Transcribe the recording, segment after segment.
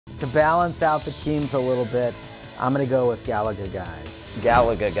To balance out the teams a little bit, I'm going to go with Galaga Guy.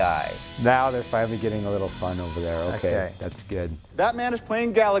 Galaga Guy. Now they're finally getting a little fun over there. Okay, that's good. Batman is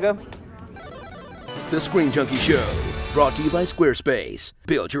playing Galaga. The Screen Junkie Show, brought to you by Squarespace.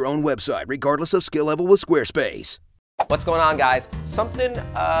 Build your own website regardless of skill level with Squarespace. What's going on, guys? Something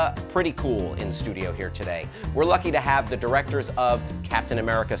pretty cool in studio here today. We're lucky to have the directors of Captain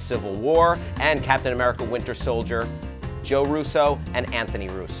America Civil War and Captain America Winter Soldier, Joe Russo and Anthony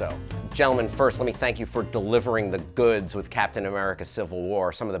Russo. Gentlemen, first, let me thank you for delivering the goods with Captain America Civil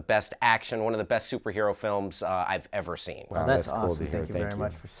War. Some of the best action, one of the best superhero films I've ever seen. Well, that's awesome. Cool. Thank you very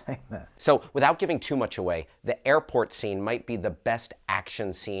much for saying that. So, without giving too much away, the airport scene might be the best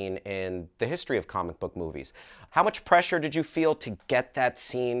action scene in the history of comic book movies. How much pressure did you feel to get that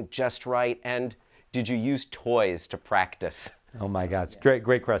scene just right, and did you use toys to practice? Oh my gosh,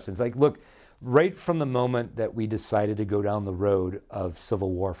 great questions. Like, look, right from the moment that we decided to go down the road of Civil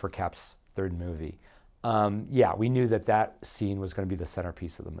War for Cap's third movie, yeah, we knew that that scene was going to be the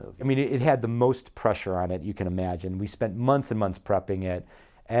centerpiece of the movie. I mean, it had the most pressure on it you can imagine. We spent months and months prepping it.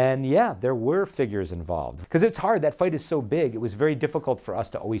 And yeah, there were figures involved. Because it's hard, that fight is so big, it was very difficult for us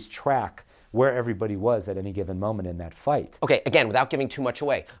to always track where everybody was at any given moment in that fight. Okay, again, without giving too much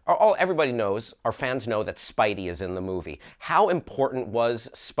away, everybody knows, our fans know that Spidey is in the movie. How important was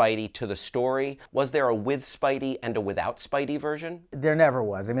Spidey to the story? Was there a with Spidey and a without Spidey version? There never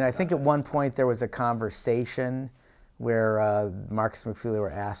was. I mean, I think at one point there was a conversation where Marcus McFeely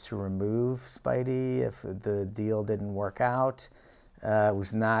were asked to remove Spidey if the deal didn't work out. It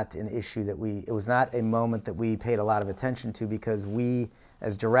was not an issue that it was not a moment that we paid a lot of attention to, because we,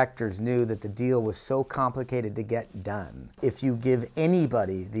 as directors, knew that the deal was so complicated to get done. If you give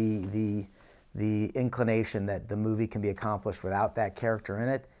anybody the inclination that the movie can be accomplished without that character in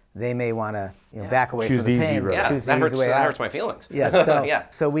it, they may want to back away from the pain. Yeah, that hurts my feelings. Yeah, so,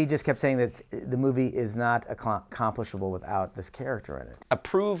 so we just kept saying that the movie is not accomplishable without this character in it.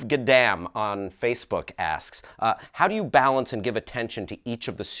 Approve Gadam on Facebook asks, how do you balance and give attention to each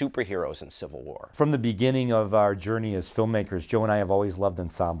of the superheroes in Civil War? From the beginning of our journey as filmmakers, Joe and I have always loved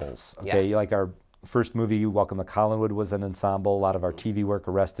ensembles. Okay, yeah. Like our first movie, Welcome to Collinwood, was an ensemble. A lot of our TV work,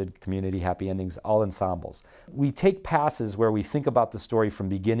 Arrested, Community, Happy Endings, all ensembles. We take passes where we think about the story from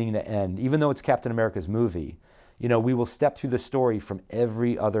beginning to end. Even though it's Captain America's movie, you know, we will step through the story from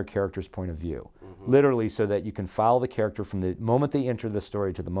every other character's point of view. Literally, so that you can follow the character from the moment they enter the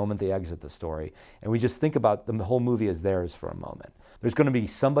story to the moment they exit the story. And we just think about the whole movie as theirs for a moment. There's going to be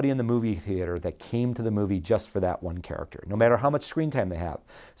somebody in the movie theater that came to the movie just for that one character, no matter how much screen time they have.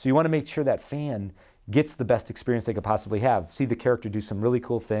 So you want to make sure that fan gets the best experience they could possibly have. See the character do some really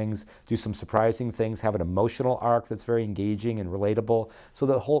cool things, do some surprising things, have an emotional arc that's very engaging and relatable. So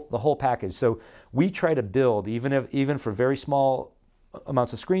the whole package. So we try to build, even for very small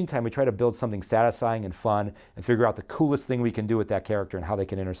amounts of screen time, we try to build something satisfying and fun and figure out the coolest thing we can do with that character and how they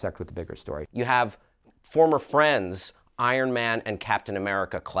can intersect with the bigger story. You have former friends, Iron Man and Captain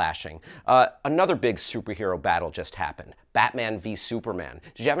America, clashing. Another big superhero battle just happened, Batman v Superman.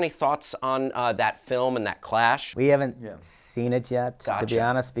 Did you have any thoughts on that film and that clash? We haven't seen it yet, to be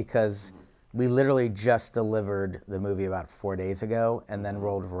honest, because we literally just delivered the movie about 4 days ago and then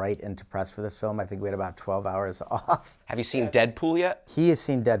rolled right into press for this film. I think we had about 12 hours off. Have you seen Deadpool yet? He has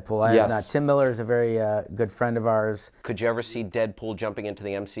seen Deadpool. I have not. Tim Miller is a very good friend of ours. Could you ever see Deadpool jumping into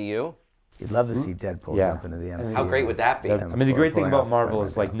the MCU? You'd love to see Deadpool jump into the MCU. How great would that be? I mean, the great thing about Marvel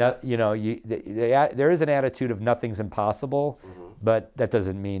is, like, there is an attitude of nothing's impossible, but that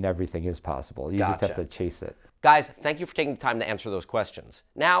doesn't mean everything is possible. You just have to chase it. Guys, thank you for taking the time to answer those questions.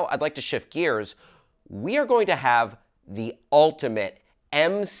 Now, I'd like to shift gears. We are going to have the ultimate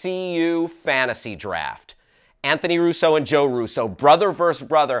MCU fantasy draft. Anthony Russo and Joe Russo, brother versus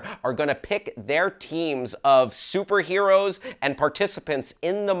brother, are going to pick their teams of superheroes and participants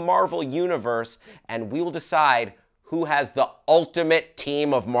in the Marvel Universe, and we will decide who has the ultimate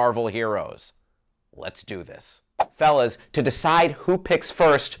team of Marvel heroes. Let's do this. Fellas, to decide who picks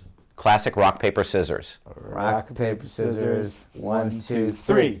first, classic rock, paper, scissors. Rock, paper, scissors, 1, 2,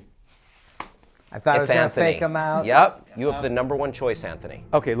 3. I thought I was going to fake him out. Yep. You have the number1 choice, Anthony.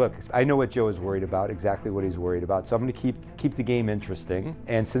 Okay, look, I know what Joe is worried about, exactly what he's worried about. So I'm going to keep the game interesting.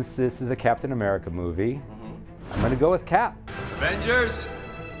 And since this is a Captain America movie, I'm going to go with Cap. Avengers!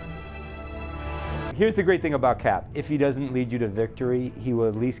 Here's the great thing about Cap. If he doesn't lead you to victory, he will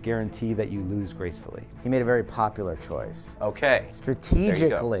at least guarantee that you lose gracefully. He made a very popular choice. Okay.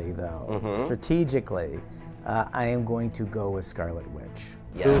 Strategically, though, I am going to go with Scarlet Witch,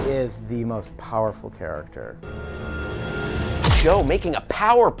 who is the most powerful character. Joe making a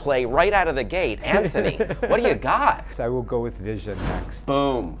power play right out of the gate. Anthony, what do you got? I will go with Vision next.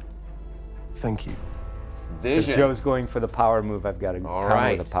 Boom. Thank you. Vision. Joe's going for the power move. I've got to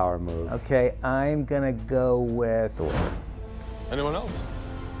counter the power move. Okay, I'm gonna go with Thor. Anyone else?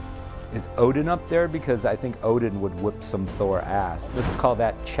 Is Odin up there? Because I think Odin would whip some Thor ass. Let's call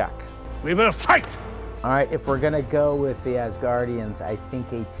that check. We better fight! All right, if we're gonna go with the Asgardians, I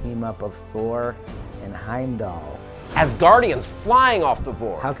think a team up of Thor and Heimdall. Asgardians flying off the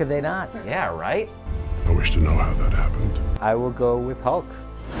board. How could they not? Yeah, right? I wish to know how that happened. I will go with Hulk.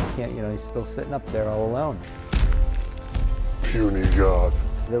 Can't, you know, he's still sitting up there all alone. Puny God.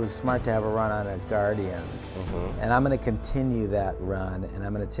 It was smart to have a run on Asgardians. And I'm gonna continue that run, and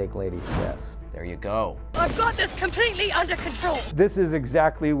I'm gonna take Lady Sif. There you go. I've got this completely under control. This is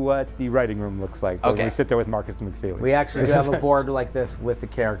exactly what the writing room looks like when Okay. we sit there with Marcus McFeely. We actually do have a board like this with the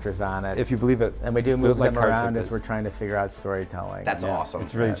characters on it. If you believe it. And we do we move look like them cards around like as this. we're trying to figure out storytelling. That's awesome.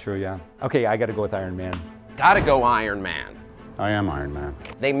 It's really true, yeah. Okay, I got to go with Iron Man. Gotta go Iron Man. I am Iron Man.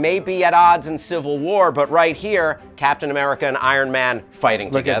 They may be at odds in Civil War, but right here, Captain America and Iron Man fighting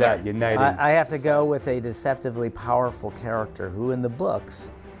Look together. at that, united. I have to go with a deceptively powerful character who in the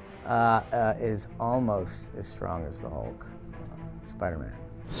books is almost as strong as the Hulk. Spider-Man.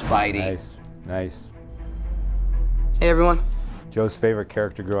 Spidey. Nice, nice. Hey everyone. Joe's favorite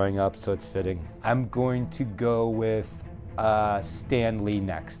character growing up, so it's fitting. I'm going to go with Stan Lee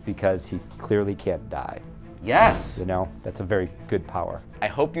next because he clearly can't die. Yes. You know, that's a very good power. I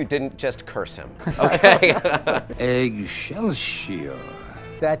hope you didn't just curse him. Okay. Eggshell shield.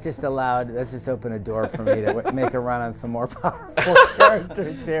 That just opened a door for me to make a run on some more powerful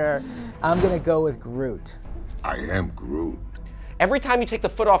characters here. I'm gonna go with Groot. I am Groot. Every time you take the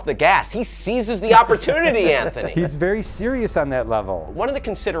foot off the gas, he seizes the opportunity, Anthony. He's very serious on that level. One of the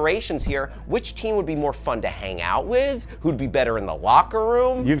considerations here, which team would be more fun to hang out with? Who'd be better in the locker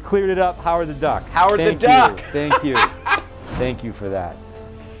room? You've cleared it up, Howard the Duck. Howard the Thank Duck. you. Thank you. Thank you for that.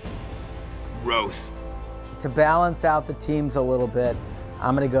 Gross. To balance out the teams a little bit,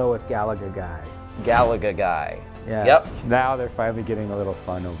 I'm gonna go with Galaga Guy. Galaga guy. Yes. Yep. Now they're finally getting a little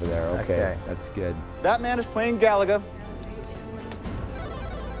fun over there. Okay. That's good. That man is playing Galaga.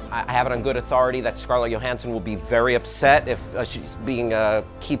 I have it on good authority that Scarlett Johansson will be very upset if she's being a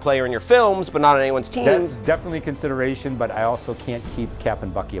key player in your films, but not on anyone's team. That's definitely a consideration, but I also can't keep Cap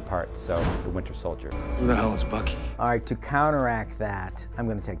and Bucky apart, so the Winter Soldier. Who the hell is Bucky? All right, to counteract that, I'm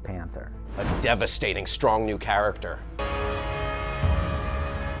gonna take Panther. A devastating, strong new character.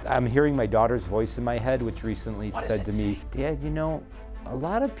 I'm hearing my daughter's voice in my head, which recently said to me, Dad, you know, a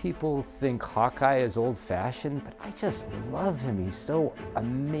lot of people think Hawkeye is old-fashioned, but I just love him. He's so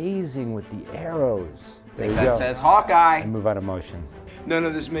amazing with the arrows. There you That go. says Hawkeye. I move out of motion. None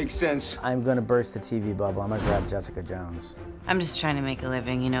of this makes sense. I'm gonna burst the TV bubble. I'm gonna grab Jessica Jones. I'm just trying to make a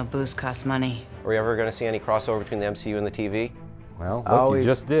living, you know, booze costs money. Are we ever going to see any crossover between the MCU and the TV? Well, look, Always.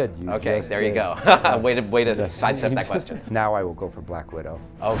 you just did. You Okay, just there you did. go. way to sidestep that question. Now I will go for Black Widow.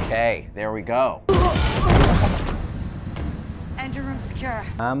 Okay, there we go. Enter room secure.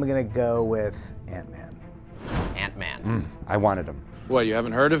 I'm gonna go with Ant-Man. Ant-Man. I wanted him. What, you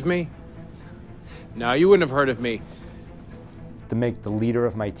haven't heard of me? No, you wouldn't have heard of me. To make the leader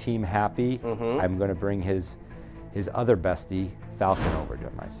of my team happy, I'm going to bring his other bestie, Falcon, over to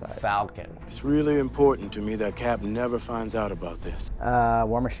my side. Falcon. It's really important to me that Cap never finds out about this.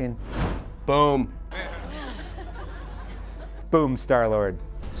 War Machine. Boom. Boom, Star-Lord.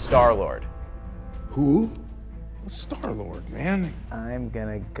 Star-Lord. Who? Star-Lord, man. I'm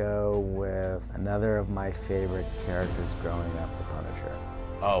gonna go with another of my favorite characters growing up, the Punisher.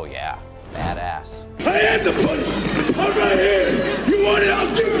 Oh yeah, badass. I am the Punisher. I'm right here. You want it?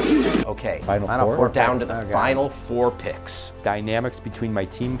 I'll give it to you. Okay, Final Final four. four. we're down to the Okay. final 4 picks. Dynamics between my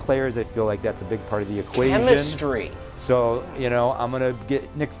team players, I feel like that's a big part of the equation. Chemistry. So, you know, I'm going to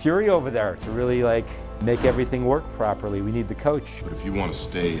get Nick Fury over there to really, like, make everything work properly. We need the coach. But if you want to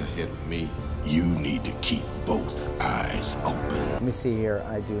stay ahead of me, you need to keep both eyes open. Let me see here.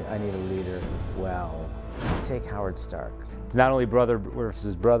 I need a leader as well. Let's take Howard Stark. It's not only brother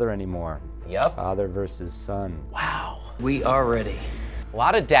versus brother anymore. Yep. Father versus son. Wow. We are ready. A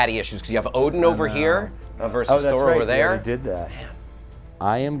lot of daddy issues because you have Odin over here versus Oh, that's Thor right. over We there. already did that.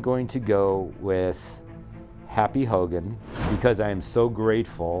 I am going to go with Happy Hogan because I am so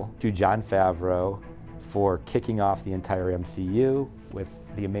grateful to Jon Favreau for kicking off the entire MCU with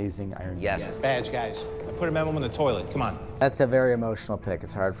the amazing Iron Man. Yes. Badge, guys. I put a memo in the toilet. Come on. That's a very emotional pick.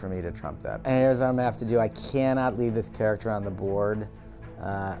 It's hard for me to trump that. And here's what I'm gonna have to do. I cannot leave this character on the board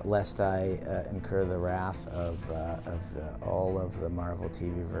lest I incur the wrath of all of the Marvel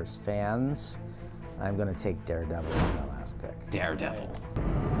TVverse fans. I'm gonna take Daredevil as my last pick. Daredevil.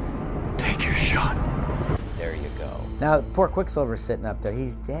 Take your shot. There you go. Now, poor Quicksilver's sitting up there.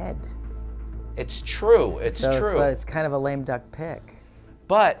 He's dead. It's true. It's true. It's kind of a lame duck pick.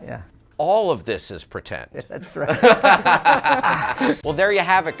 But yeah. All of this is pretend. That's right. Well, there you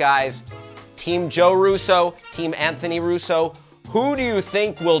have it, guys. Team Joe Russo, Team Anthony Russo. Who do you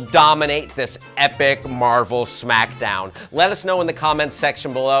think will dominate this epic Marvel SmackDown? Let us know in the comments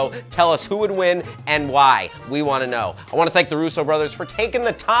section below. Tell us who would win and why. We want to know. I want to thank the Russo brothers for taking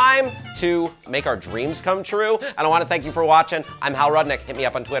the time to make our dreams come true. And I want to thank you for watching. I'm Hal Rudnick. Hit me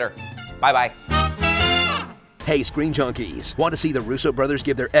up on Twitter. Bye-bye. Hey, Screen Junkies! Want to see the Russo brothers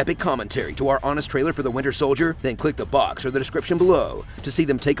give their epic commentary to our honest trailer for The Winter Soldier? Then click the box or the description below to see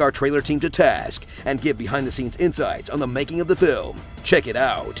them take our trailer team to task and give behind-the-scenes insights on the making of the film. Check it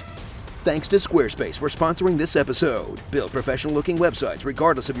out! Thanks to Squarespace for sponsoring this episode. Build professional-looking websites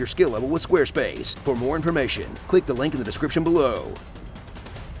regardless of your skill level with Squarespace. For more information, click the link in the description below.